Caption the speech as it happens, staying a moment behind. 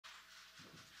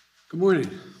Good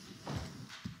morning.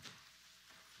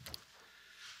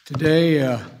 Today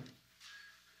is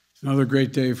another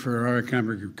great day for our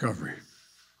economic recovery.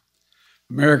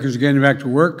 Americans are getting back to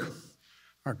work.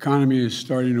 Our economy is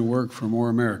starting to work for more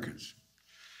Americans.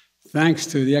 Thanks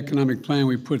to the economic plan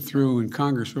we put through in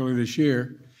Congress earlier this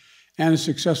year and a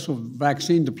successful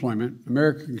vaccine deployment,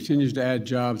 America continues to add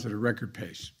jobs at a record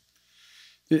pace.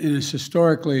 In its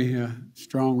historically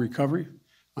strong recovery,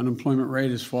 unemployment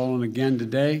rate has fallen again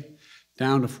today,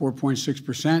 down to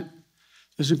 4.6%.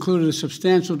 This included a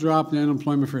substantial drop in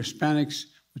unemployment for Hispanics,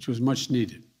 which was much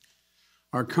needed.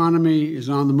 Our economy is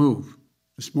on the move.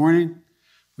 This morning,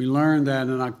 we learned that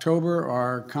in October,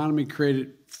 our economy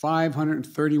created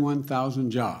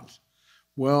 531,000 jobs,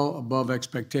 well above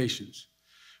expectations.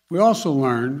 We also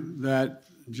learned that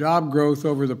job growth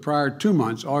over the prior 2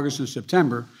 months, August and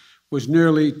September, was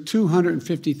nearly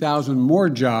 250,000 more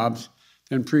jobs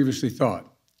than previously thought.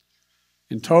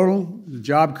 In total, the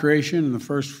job creation in the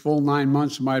first full 9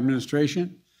 months of my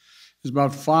administration is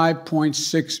about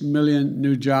 5.6 million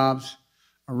new jobs,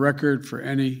 a record for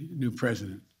any new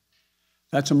president.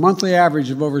 That's a monthly average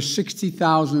of over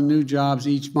 60,000 new jobs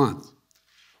each month,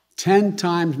 10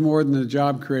 times more than the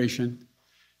job creation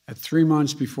at 3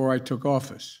 months before I took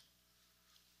office.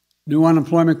 New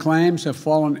unemployment claims have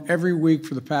fallen every week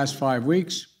for the past 5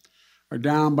 weeks, are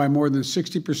down by more than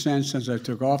 60% since I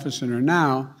took office, and are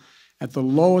now at the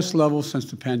lowest level since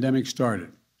the pandemic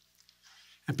started.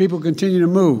 And people continue to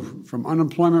move from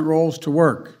unemployment rolls to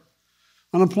work.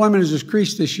 Unemployment has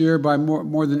decreased this year by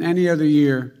more than any other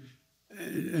year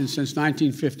since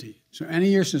 1950. So any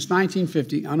year since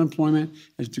 1950, unemployment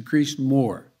has decreased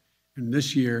more in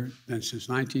this year than since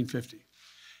 1950.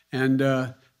 And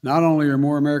not only are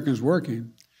more Americans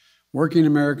working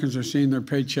Americans are seeing their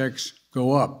paychecks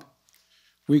go up.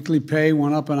 Weekly pay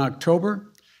went up in October,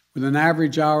 with an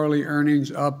average hourly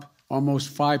earnings up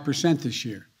almost 5% this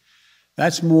year.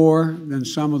 That's more than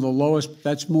some of the lowest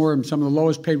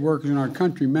paid workers in our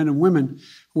country, men and women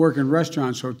who work in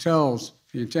restaurants, hotels,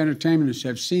 the entertainment industry,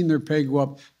 have seen their pay go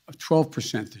up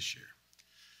 12% this year.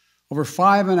 Over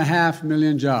 5.5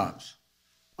 million jobs.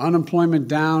 Unemployment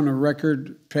down a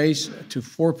record pace to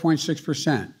 4.6%.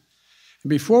 And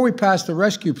before we passed the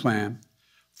rescue plan,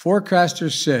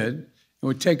 forecasters said it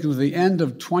would take until the end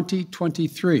of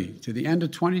 2023, to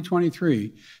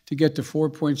get to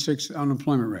 4.6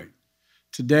 unemployment rate.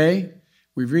 Today,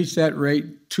 we've reached that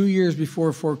rate 2 years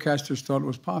before forecasters thought it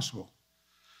was possible.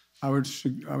 I would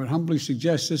humbly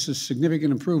suggest this is a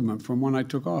significant improvement from when I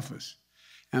took office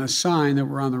and a sign that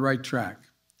we're on the right track.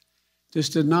 This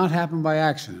did not happen by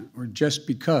accident or just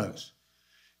because.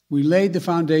 We laid the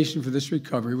foundation for this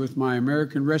recovery with my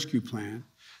American Rescue Plan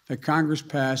that Congress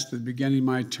passed at the beginning of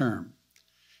my term.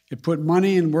 It put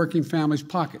money in working families'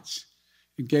 pockets.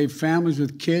 It gave families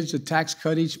with kids a tax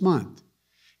cut each month.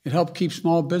 It helped keep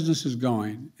small businesses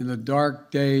going in the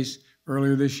dark days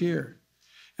earlier this year.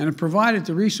 And it provided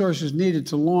the resources needed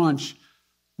to launch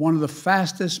one of the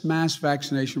fastest mass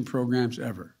vaccination programs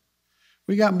ever.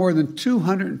 We got more than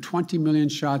 220 million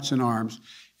shots in arms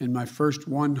in my first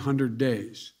 100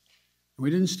 days. And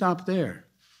we didn't stop there.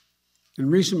 In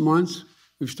recent months,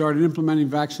 we've started implementing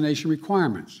vaccination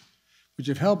requirements, which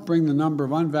have helped bring the number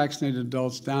of unvaccinated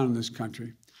adults down in this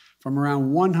country from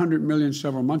around 100 million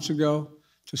several months ago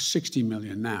to 60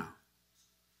 million now.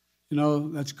 You know,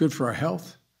 that's good for our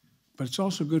health, but it's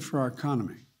also good for our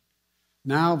economy.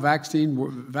 Now,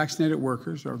 vaccinated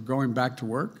workers are going back to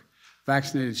work.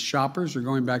 Vaccinated shoppers are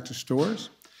going back to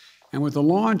stores. And with the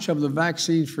launch of the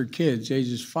vaccines for kids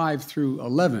ages 5 through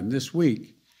 11 this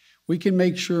week, we can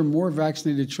make sure more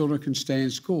vaccinated children can stay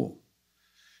in school.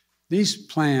 These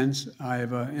plans I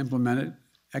have implemented,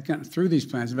 through these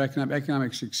plans of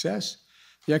economic success,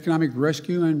 the economic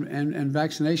rescue and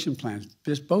vaccination plans,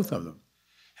 both of them,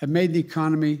 have made the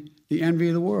economy the envy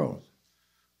of the world.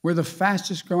 We're the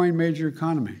fastest growing major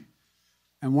economy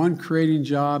and one creating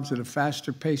jobs at a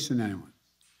faster pace than anyone.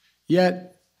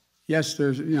 Yet, yes,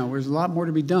 there's a lot more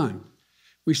to be done.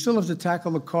 We still have to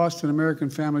tackle the costs that American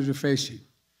families are facing.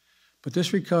 But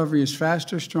this recovery is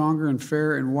faster, stronger, and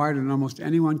fairer and wider than almost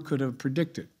anyone could have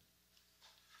predicted.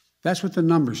 That's what the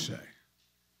numbers say.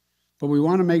 But we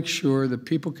want to make sure that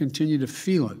people continue to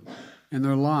feel it in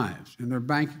their lives, in their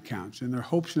bank accounts, in their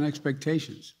hopes and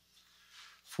expectations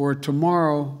for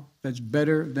tomorrow that's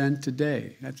better than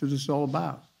today. That's what it's all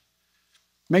about.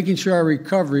 Making sure our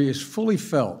recovery is fully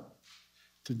felt.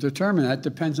 To determine that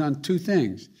depends on two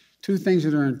things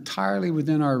that are entirely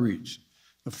within our reach.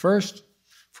 The first,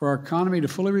 for our economy to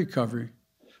fully recover,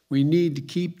 we need to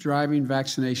keep driving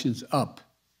vaccinations up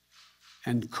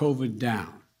and COVID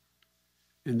down.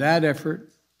 In that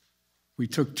effort, we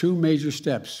took two major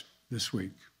steps this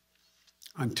week.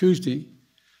 On Tuesday,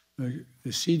 the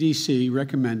CDC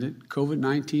recommended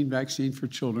COVID-19 vaccine for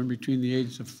children between the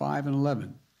ages of 5 and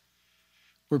 11.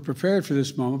 We're prepared for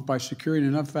this moment by securing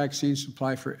enough vaccine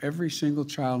supply for every single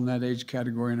child in that age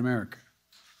category in America.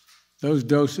 Those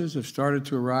doses have started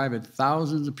to arrive at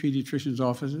thousands of pediatricians'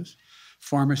 offices,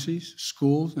 pharmacies,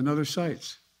 schools, and other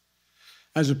sites.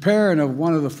 As a parent of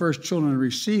one of the first children to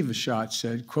receive a shot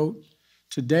said, quote,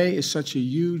 "Today is such a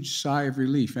huge sigh of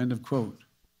relief," end of quote.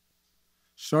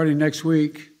 Starting next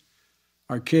week,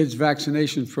 our kids'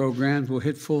 vaccination programs will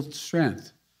hit full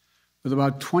strength, with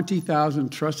about 20,000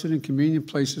 trusted and convenient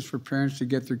places for parents to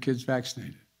get their kids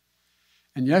vaccinated.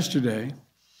 And yesterday,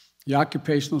 the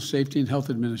Occupational Safety and Health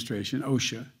Administration,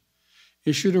 OSHA,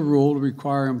 issued a rule to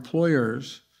require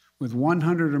employers with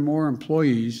 100 or more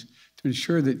employees to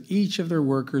ensure that each of their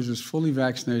workers is fully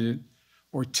vaccinated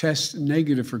or tests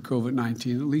negative for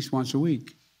COVID-19 at least once a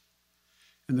week.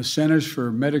 And the Centers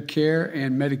for Medicare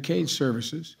and Medicaid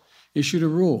Services issued a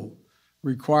rule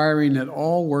requiring that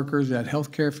all workers at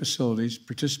healthcare facilities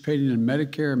participating in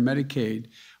Medicare and Medicaid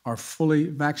are fully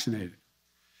vaccinated.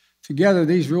 Together,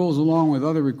 these rules, along with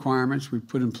other requirements we've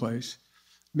put in place,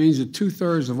 means that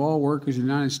 2/3 of all workers in the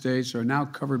United States are now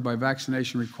covered by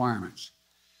vaccination requirements.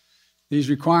 These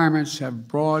requirements have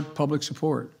broad public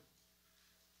support,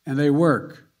 and they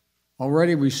work.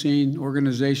 Already we've seen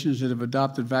organizations that have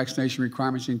adopted vaccination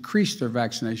requirements increase their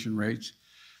vaccination rates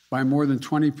by more than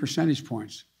 20 percentage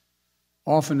points,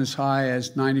 often as high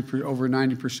as over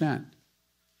 90%.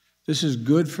 This is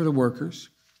good for the workers,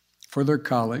 for their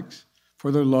colleagues,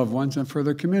 for their loved ones, and for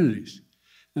their communities.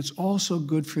 And it's also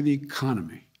good for the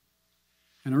economy.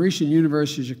 In a recent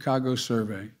University of Chicago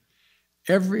survey,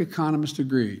 every economist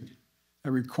agreed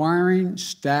that requiring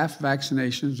staff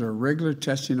vaccinations or regular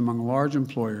testing among large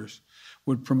employers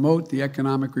would promote the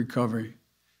economic recovery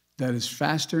that is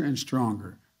faster and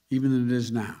stronger even than it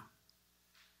is now.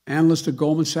 Analysts at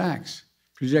Goldman Sachs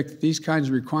project that these kinds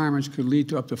of requirements could lead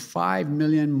to up to 5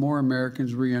 million more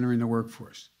Americans re-entering the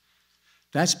workforce.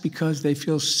 That's because they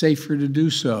feel safer to do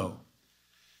so.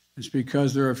 It's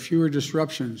because there are fewer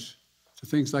disruptions to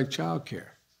things like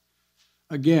childcare.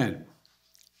 Again,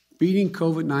 beating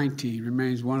COVID-19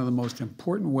 remains one of the most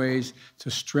important ways to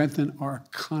strengthen our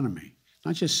economy,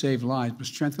 not just save lives, but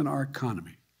strengthen our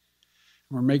economy.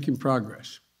 And we're making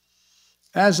progress.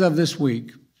 As of this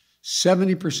week,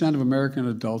 70% of American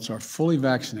adults are fully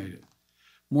vaccinated.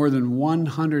 More than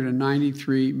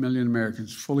 193 million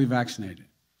Americans fully vaccinated.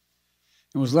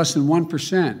 It was less than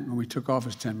 1% when we took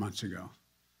office 10 months ago.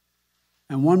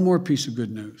 And one more piece of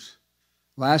good news.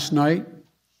 Last night,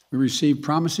 we received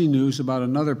promising news about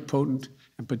another potent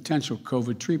and potential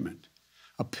COVID treatment,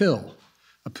 a pill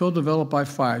developed by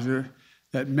Pfizer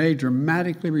that may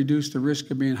dramatically reduce the risk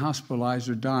of being hospitalized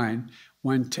or dying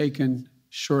when taken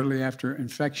shortly after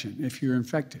infection, if you're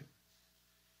infected.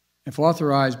 If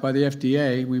authorized by the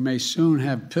FDA, we may soon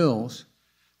have pills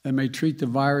that may treat the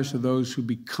virus of those who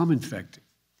become infected.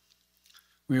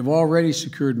 We have already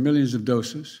secured millions of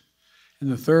doses,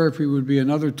 and the therapy would be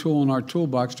another tool in our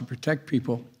toolbox to protect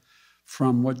people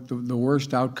from the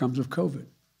worst outcomes of COVID.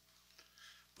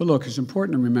 But look, it's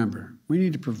important to remember, we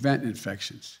need to prevent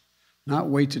infections, not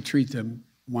wait to treat them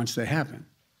once they happen.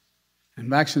 And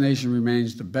vaccination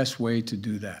remains the best way to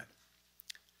do that.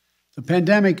 The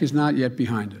pandemic is not yet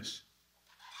behind us,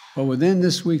 but within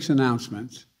this week's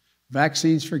announcements,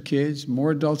 vaccines for kids,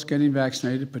 more adults getting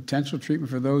vaccinated, potential treatment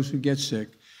for those who get sick,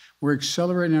 we're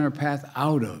accelerating our path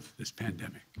out of this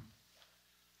pandemic.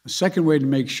 The second way to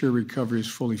make sure recovery is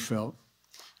fully felt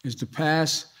is to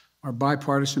pass my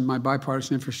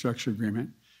bipartisan infrastructure agreement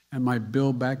and my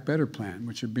Build Back Better plan,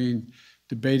 which are being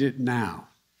debated now.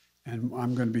 And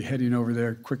I'm going to be heading over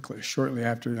there shortly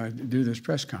after I do this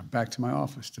press conference, back to my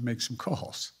office to make some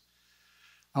calls.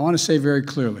 I want to say very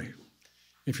clearly,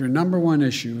 if your number one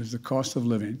issue is the cost of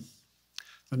living,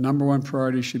 the number one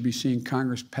priority should be seeing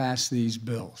Congress pass these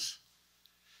bills.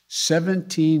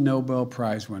 17 Nobel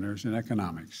Prize winners in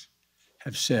economics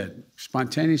have said,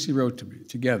 spontaneously wrote to me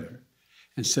together,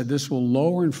 and said this will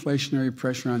lower inflationary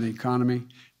pressure on the economy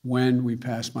when we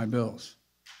pass my bills.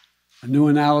 A new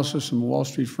analysis from the Wall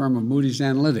Street firm of Moody's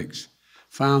Analytics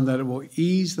found that it will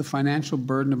ease the financial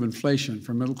burden of inflation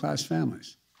for middle-class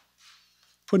families.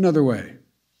 Put another way,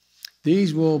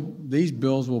 these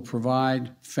bills will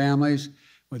provide families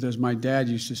with, as my dad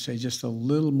used to say, just a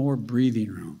little more breathing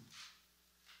room.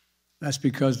 That's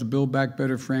because the Build Back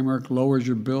Better framework lowers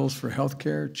your bills for health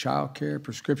care, child care,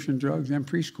 prescription drugs, and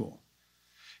preschool.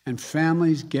 And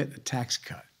families get a tax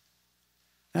cut.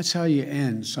 That's how you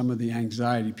end some of the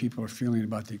anxiety people are feeling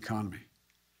about the economy.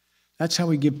 That's how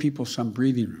we give people some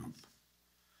breathing room.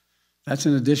 That's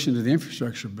in addition to the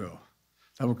infrastructure bill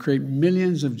that will create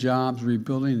millions of jobs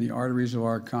rebuilding the arteries of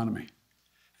our economy.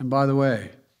 And by the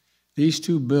way, these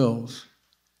two bills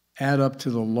add up to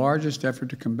the largest effort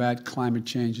to combat climate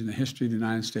change in the history of the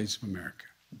United States of America.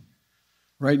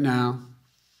 Right now,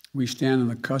 we stand on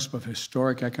the cusp of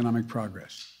historic economic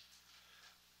progress.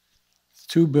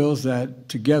 Two bills that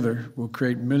together will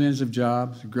create millions of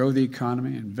jobs, grow the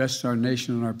economy, invest in our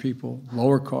nation and our people,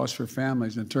 lower costs for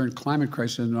families, and turn climate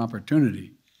crisis into an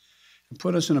opportunity, and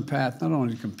put us in a path not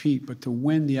only to compete, but to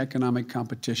win the economic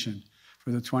competition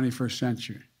for the 21st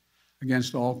century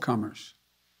against all comers.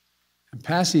 And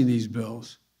passing these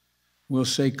bills will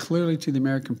say clearly to the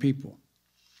American people,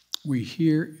 we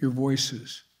hear your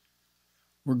voices.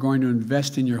 We're going to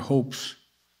invest in your hopes,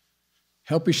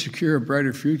 help you secure a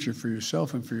brighter future for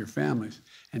yourself and for your families,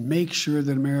 and make sure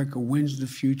that America wins the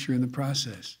future in the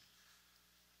process.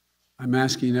 I'm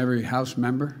asking every House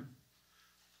member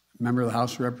of the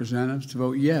House of Representatives, to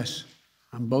vote yes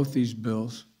on both these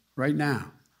bills right now.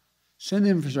 Send the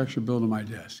infrastructure bill to my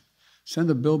desk. Send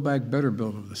the Build Back Better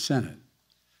bill to the Senate.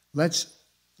 Let's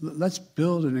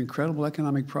build an incredible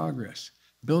economic progress.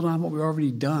 Build on what we've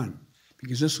already done,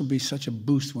 because this will be such a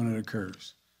boost when it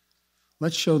occurs.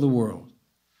 Let's show the world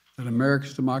that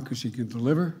America's democracy can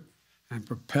deliver and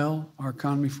propel our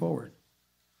economy forward.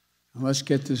 And let's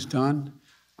get this done.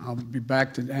 I'll be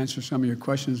back to answer some of your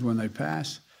questions when they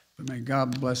pass, but may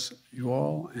God bless you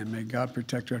all, and may God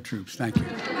protect our troops. Thank you.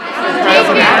 Without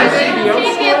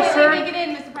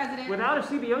a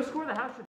CBO score, the House should